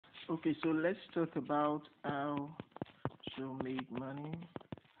Okay, so let's talk about how to make money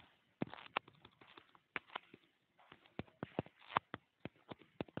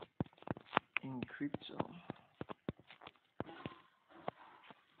in crypto.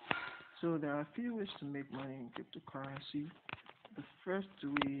 So there are a few ways to make money in cryptocurrency. The first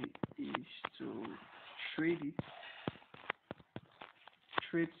way is to trade it.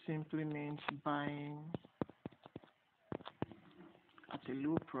 Trade simply means buying at a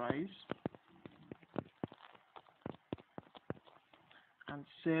low price and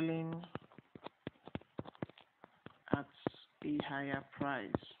selling at a higher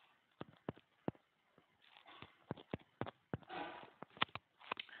price.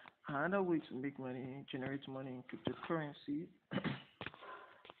 Another way to make money, generate money in cryptocurrency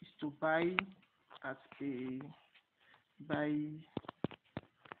is to at a buy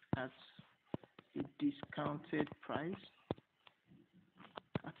at a discounted price,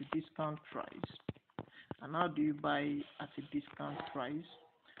 at a discount price. And how do you buy at a discount price?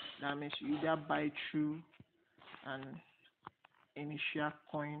 That means you either buy through an initial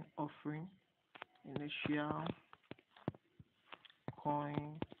coin offering, initial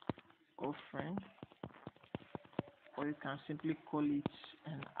coin offering, or you can simply call it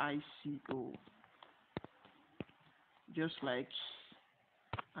an ICO, just like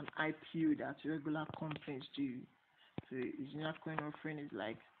an IPO that regular companies do. So initial coin offering is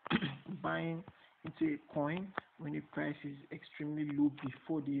like buying into a coin when the price is extremely low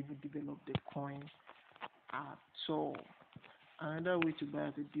before they even develop the coin at all. Another way to buy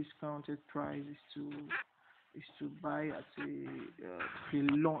at a discounted price is to buy at a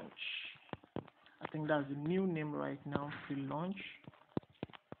pre-launch. I think that's the new name right now, pre-launch.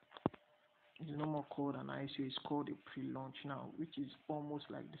 It's no more called an ICO, it's called a pre-launch now, which is almost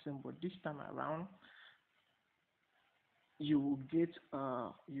like the same, but this time around you will get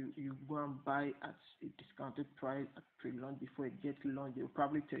you go and buy at a discounted price at pre-launch. Before it gets launched, they will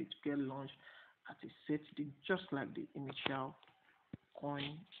probably tell you to get launched at a set date, just like the initial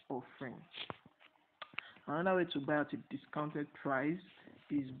coin offering. Another way to buy at a discounted price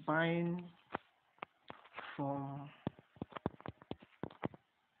is buying from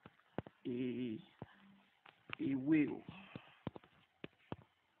a whale.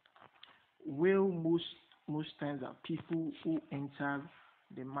 Whale most times are people who enter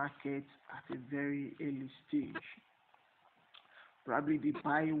the market at a very early stage. Probably they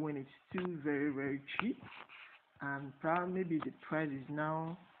buy when it's still very cheap, and probably maybe the price is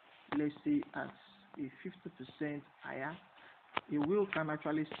now, let's say, at a 50% higher. A whale can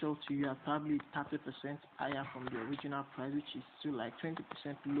actually sell to you at probably 30% higher from the original price, which is still like 20%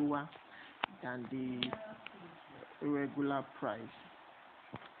 lower than the regular price.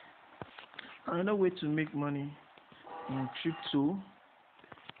 Another way to make money in crypto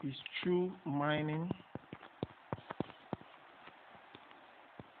is through mining.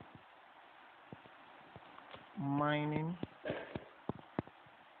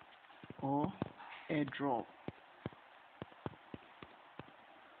 Or airdrop.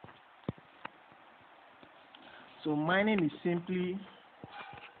 So mining is simply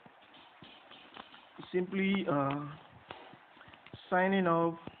signing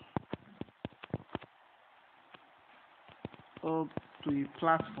up to a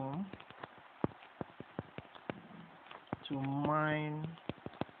platform to mine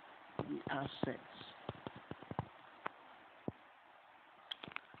the assets.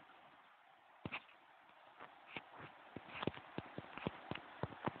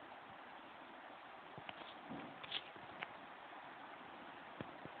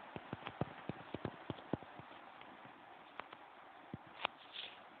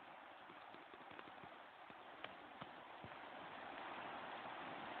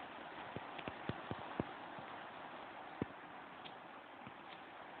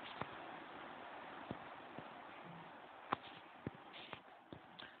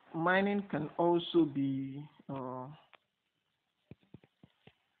 Mining can also be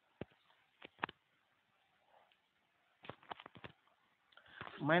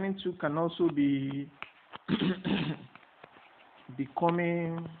mining too can also be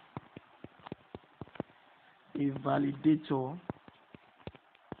becoming a validator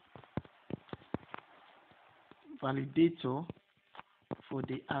for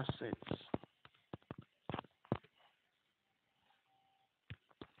the assets.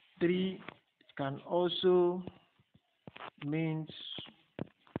 3, it can also means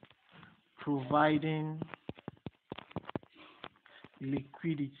providing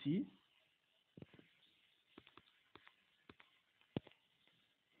liquidity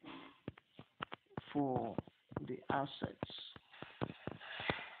for the assets.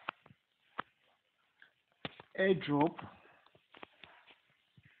 Airdrop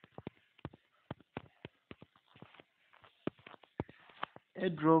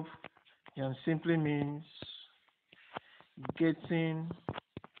airdrop simply means getting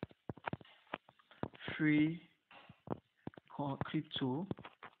free crypto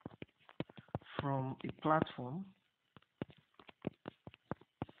from a platform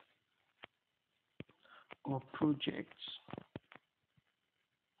or projects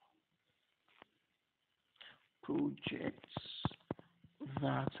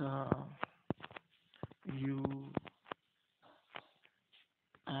that you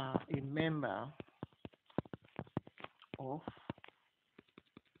are a member of.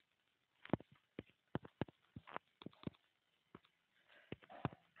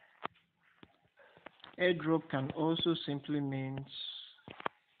 Airdrop can also simply means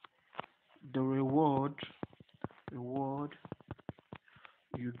the reward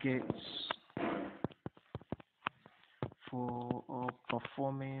you get for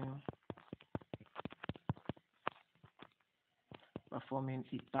performing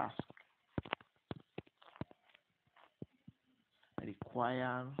a task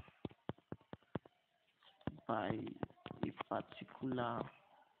required by a particular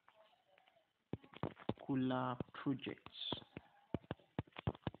project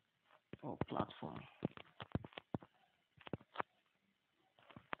or platform.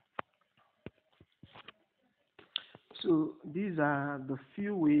 So these are the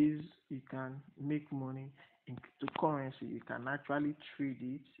few ways you can make money in cryptocurrency. You can actually trade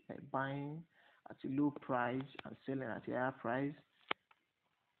it by buying at a low price and selling at a higher price.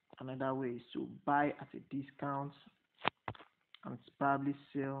 Another way is to buy at a discount and probably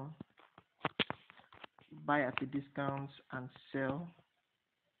buy at a discount and sell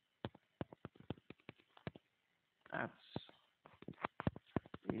at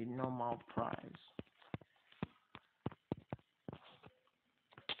a normal price.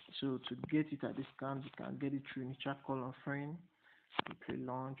 So to get it at discount, you can get it through initial call offering,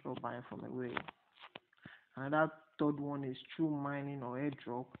 pre-launch, or buying from a whale. Another third one is through mining or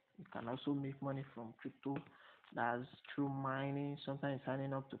airdrop. You can also make money from crypto. That's through mining, sometimes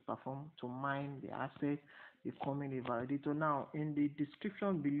signing up to mine the asset, becoming a validator. Now, in the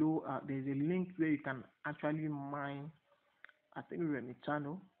description below, there's a link where you can actually mine. I think we're in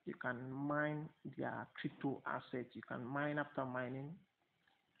Eternal. You can mine their crypto assets. You can mine after mining.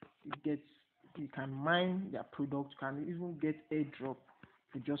 You can mine their product. You can even get airdrop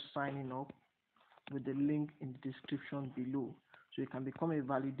for just signing up with the link in the description below. So you can become a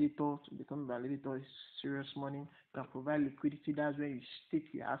validator. To become a validator is serious money. You can provide liquidity. That's when you stake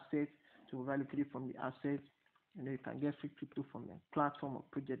your asset to provide liquidity from the asset. You can get free crypto from a platform or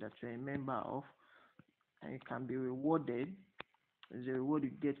project that you're a member of, and you can be rewarded. There's a reward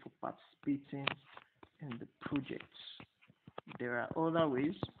you get for participating in the projects. There are other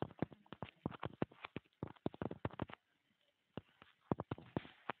ways.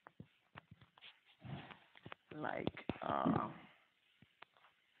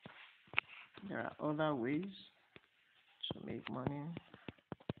 There are other ways to make money.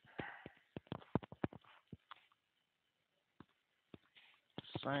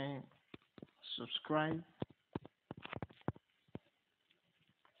 Subscribe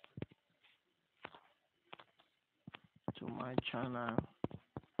to my channel,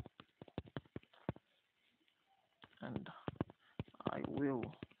 and I will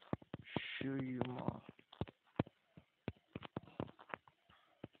show you more.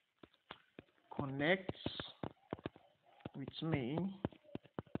 Connect with me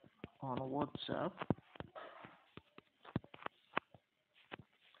on WhatsApp,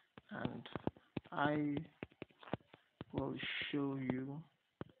 and I will show you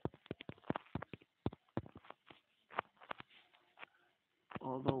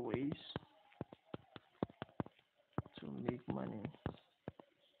other ways to make money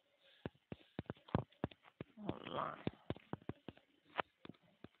online.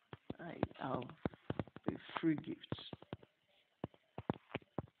 I have a free gift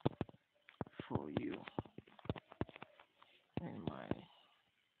for you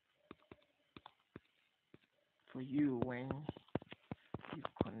when you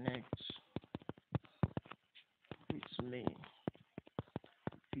connect with me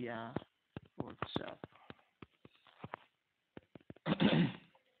via WhatsApp.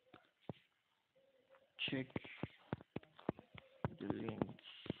 Check the link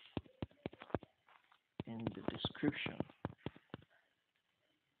in the description.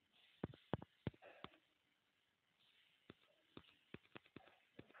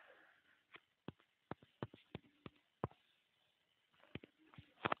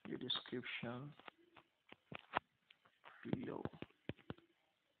 below.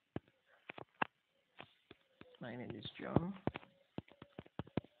 My name is John.